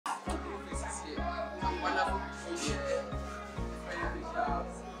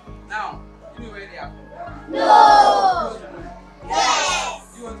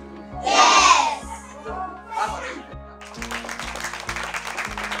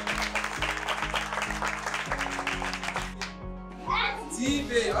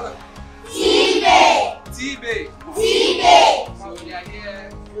answer? Tbay. Tbay. Tbay. So they are here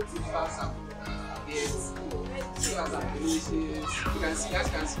to give us some gifts. Give us some donations. You can see, as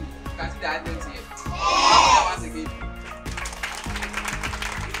you can see the items here. Once again.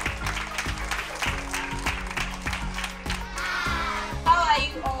 How are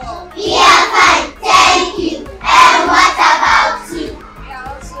you all? We are fine, thank you. And what about you? We are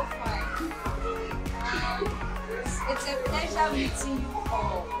also fine. It's a pleasure meeting you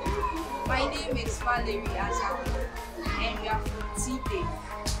all. My name is Valerie Azabu, and we are from Tbay.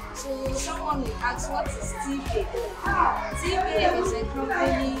 So someone will ask, what is Tbay? Tbay is a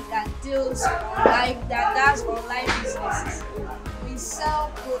company that deals online, that does online businesses. We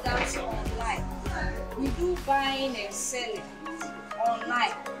sell products online. We do buying and selling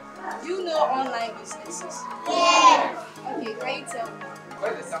online. Do you know online businesses? Yes. Okay, can you tell me?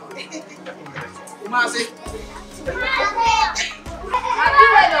 What is the sound? Kumasi. Have you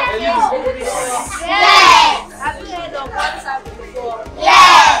heard of Facebook before? Yes. Have you heard of WhatsApp before?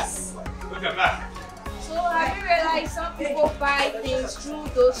 Yes. So have you realized some people buy things through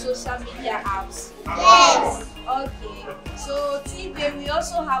those social media apps? Yes. Okay. So Tbay, we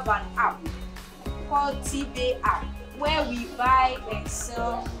also have an app called Tbay app where we buy and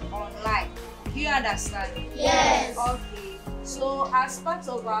sell online. Do you understand? Yes. Okay. So as part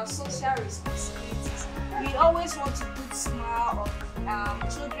of our social responsibilities, we always want to put smile on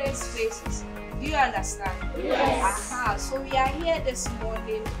children's faces. Do you understand? Yes. So we are here this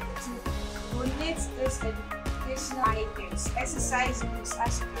morning to donate these educational items, exercise books,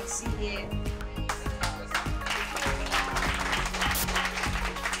 as you can see here.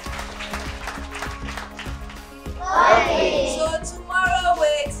 Okay. So tomorrow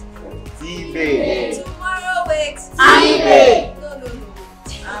with Tbay. tomorrow with Tbay. No.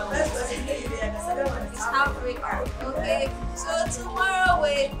 It's Africa. Okay. So tomorrow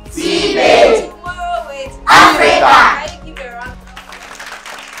with Tbay. tomorrow with Africa. Can you give a round?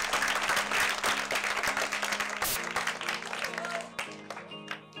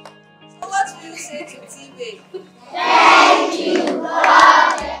 So what will you say to Tbay? Thank you,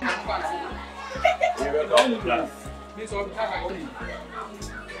 God. Means all the time I go in.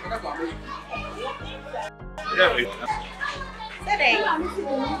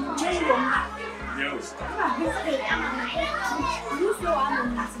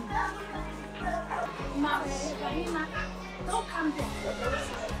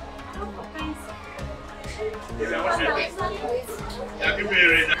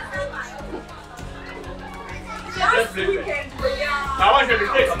 Last weekend,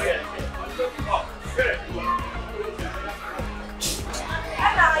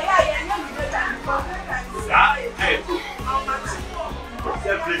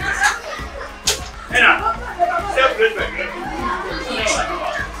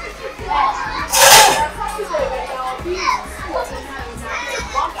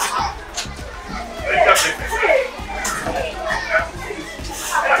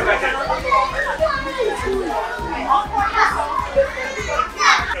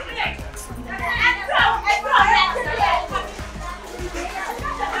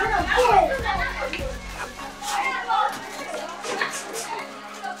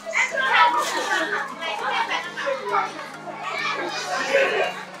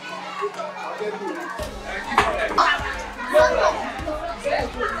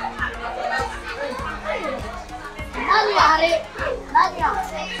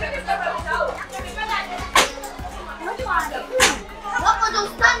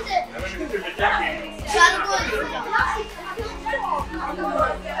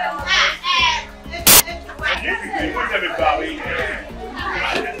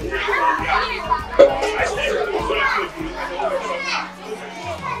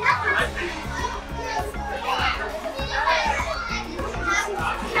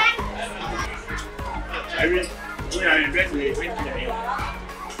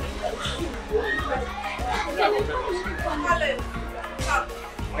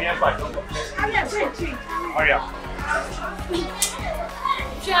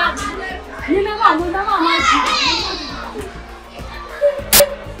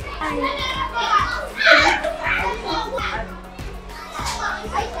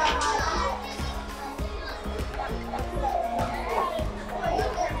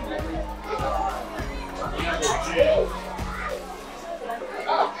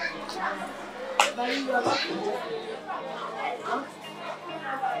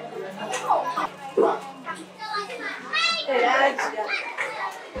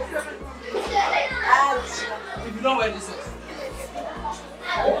 If you don't wear this,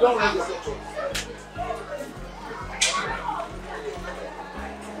 don't wear this.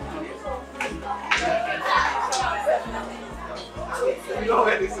 know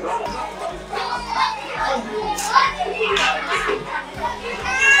where this is.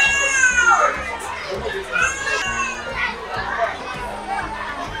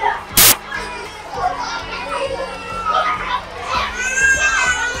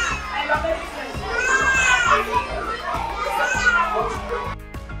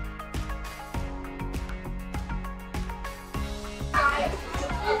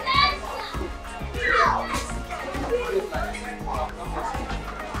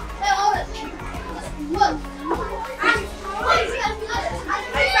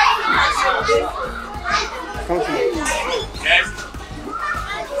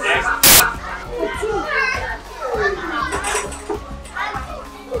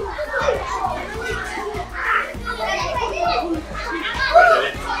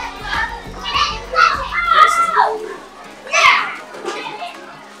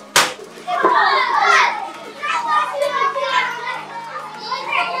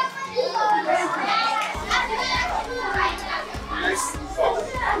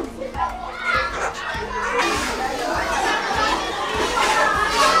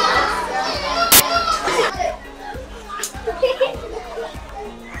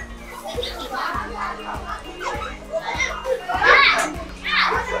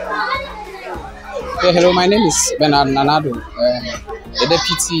 Yeah, hello, my name is Bernard Nanado, the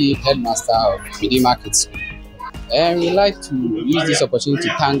Deputy Headmaster of Tbay Market School. And we'd like to use this opportunity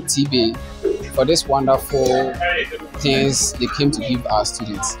to thank Tbay for this wonderful things they came to give our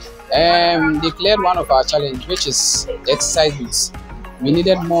students. They cleared one of our challenges, which is exercise books. We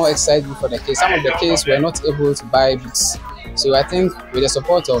needed more exercise books for the kids. Some of the kids were not able to buy books. So I think with the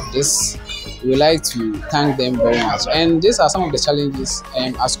support of this, we would like to thank them very much. And these are some of the challenges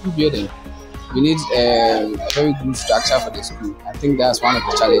at school building. We need a very good structure for the school. I think that's one of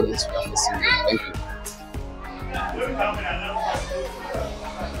the challenges we are facing. Thank you.